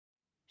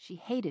She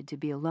hated to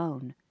be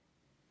alone.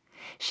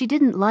 She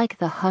didn't like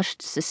the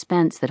hushed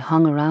suspense that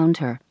hung around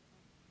her.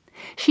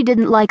 She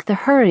didn't like the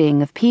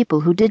hurrying of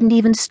people who didn't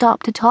even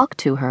stop to talk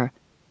to her.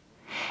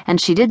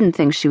 And she didn't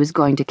think she was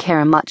going to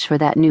care much for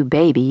that new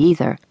baby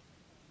either.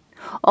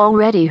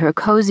 Already her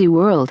cozy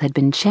world had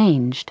been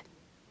changed.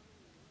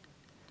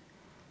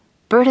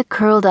 Berta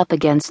curled up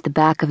against the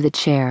back of the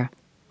chair,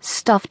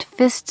 stuffed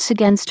fists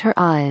against her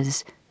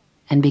eyes,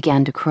 and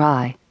began to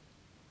cry.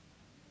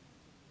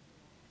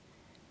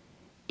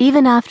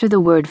 Even after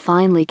the word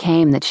finally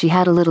came that she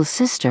had a little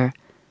sister,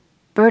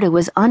 Berta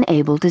was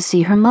unable to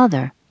see her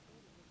mother.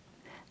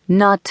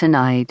 "Not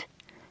tonight,"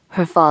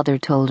 her father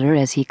told her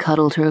as he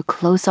cuddled her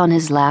close on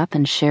his lap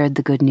and shared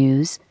the good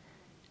news.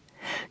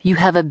 "You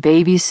have a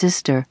baby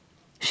sister.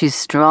 She's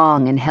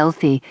strong and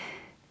healthy,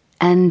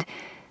 and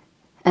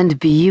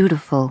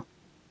beautiful."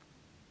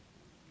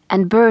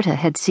 And Berta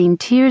had seen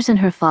tears in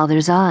her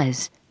father's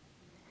eyes.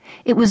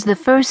 It was the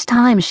first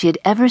time she had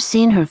ever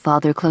seen her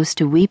father close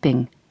to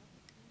weeping.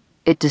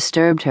 It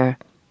disturbed her.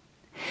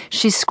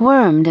 She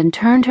squirmed and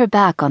turned her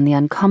back on the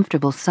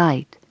uncomfortable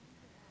sight.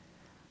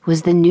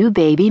 Was the new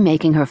baby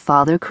making her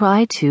father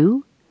cry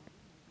too?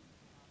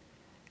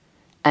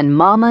 "And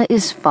Mama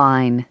is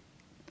fine.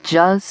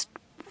 Just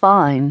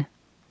fine,"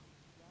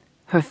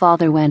 her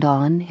father went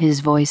on,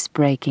 his voice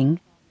breaking.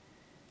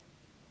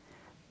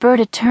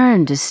 Berta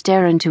turned to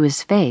stare into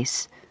his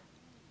face.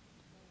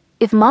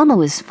 If Mama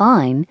was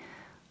fine,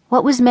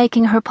 what was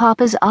making her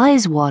papa's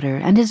eyes water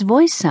and his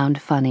voice sound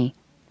funny?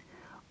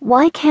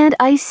 "Why can't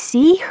I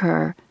see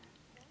her?"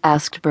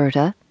 asked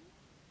Berta.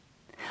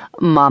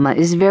 "Mama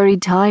is very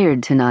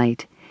tired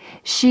tonight.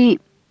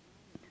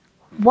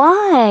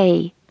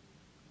 Why?"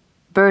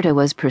 Berta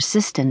was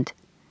persistent.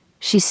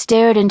 She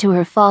stared into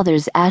her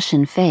father's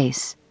ashen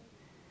face.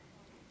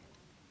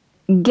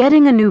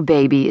 "Getting a new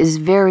baby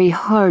is very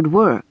hard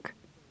work,"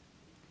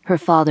 her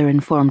father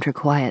informed her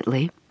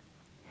quietly.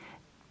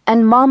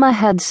 "And Mama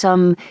had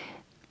some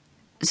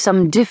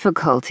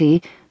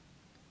difficulty."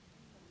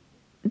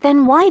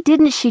 "Then why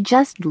didn't she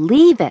just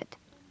leave it?"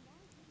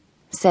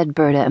 said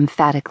Berta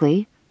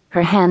emphatically,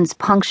 her hands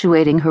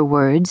punctuating her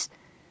words.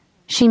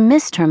 She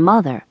missed her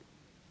mother.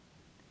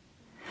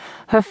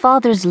 Her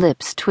father's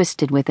lips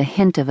twisted with a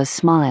hint of a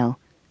smile.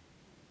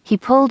 He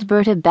pulled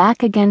Berta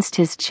back against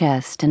his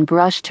chest and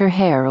brushed her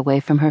hair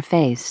away from her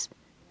face.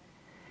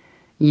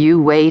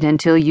 "You wait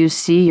until you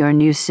see your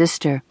new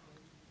sister,"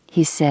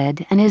 he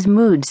said, and his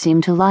mood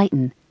seemed to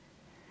lighten.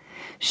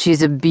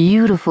 "She's a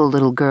beautiful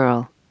little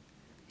girl.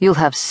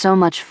 You'll have so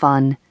much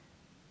fun.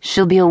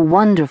 She'll be a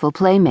wonderful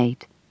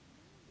playmate."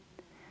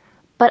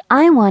 "But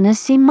I want to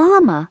see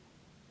Mama."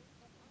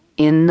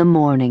 "In the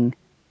morning.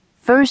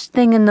 First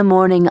thing in the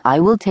morning, I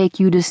will take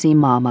you to see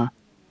Mama."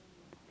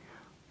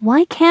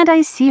 "Why can't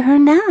I see her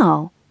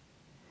now?"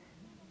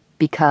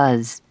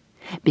 Because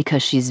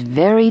she's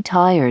very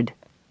tired.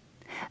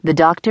 The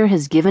doctor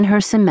has given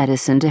her some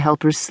medicine to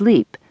help her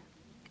sleep.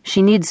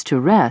 She needs to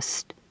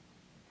rest."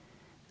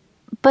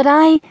 "But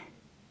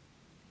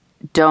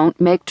Don't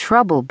make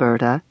trouble,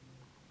 Berta."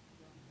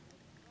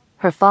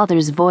 Her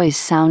father's voice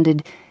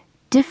sounded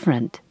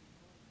different,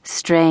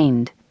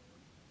 strained.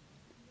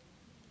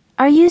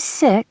 "Are you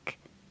sick?"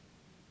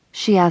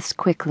 she asked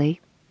quickly.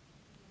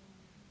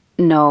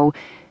 No,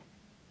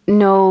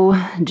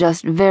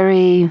 just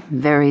very,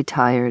 very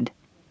tired,"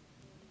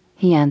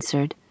 he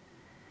answered.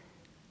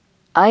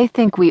 "I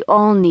think we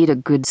all need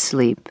a good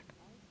sleep."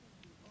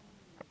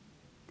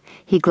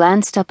 He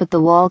glanced up at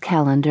the wall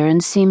calendar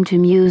and seemed to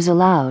muse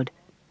aloud.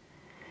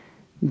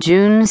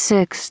 "June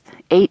 6th,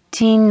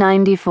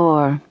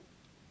 1894.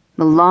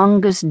 The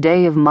longest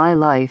day of my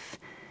life.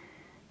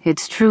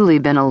 It's truly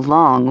been a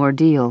long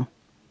ordeal."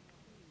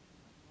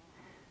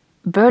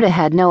 Berta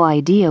had no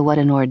idea what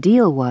an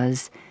ordeal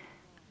was,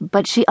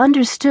 but she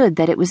understood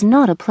that it was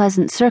not a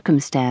pleasant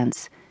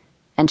circumstance,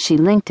 and she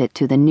linked it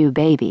to the new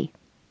baby.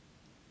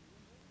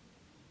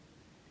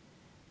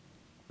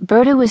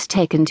 Berta was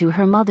taken to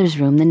her mother's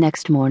room the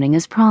next morning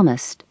as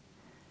promised.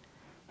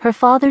 Her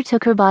father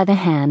took her by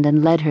the hand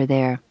and led her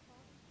there.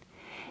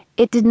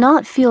 It did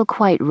not feel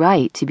quite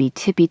right to be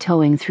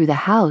tippy-toeing through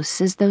the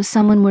house as though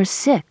someone were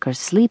sick or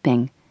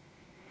sleeping.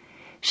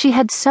 She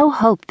had so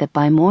hoped that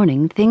by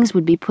morning things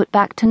would be put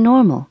back to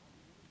normal.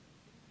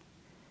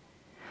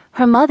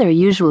 Her mother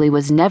usually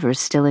was never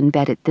still in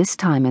bed at this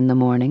time in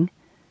the morning.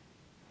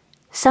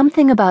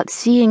 Something about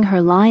seeing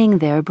her lying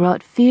there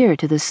brought fear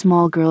to the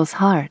small girl's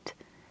heart.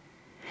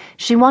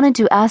 She wanted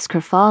to ask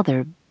her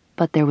father,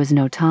 but there was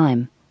no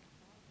time.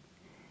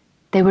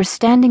 They were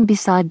standing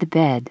beside the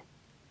bed,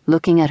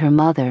 looking at her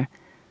mother,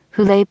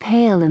 who lay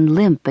pale and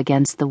limp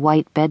against the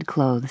white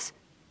bedclothes.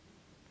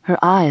 Her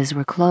eyes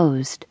were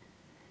closed.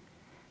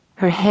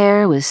 Her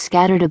hair was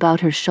scattered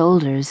about her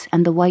shoulders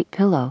and the white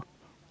pillow.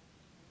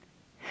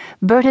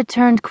 Berta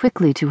turned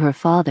quickly to her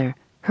father,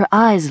 her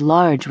eyes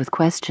large with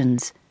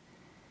questions.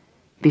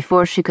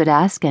 Before she could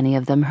ask any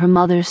of them, her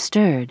mother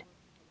stirred.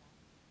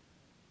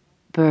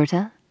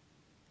 "Berta?"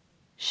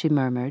 she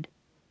murmured.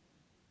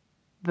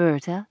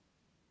 "Berta?"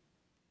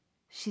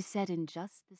 she said in just the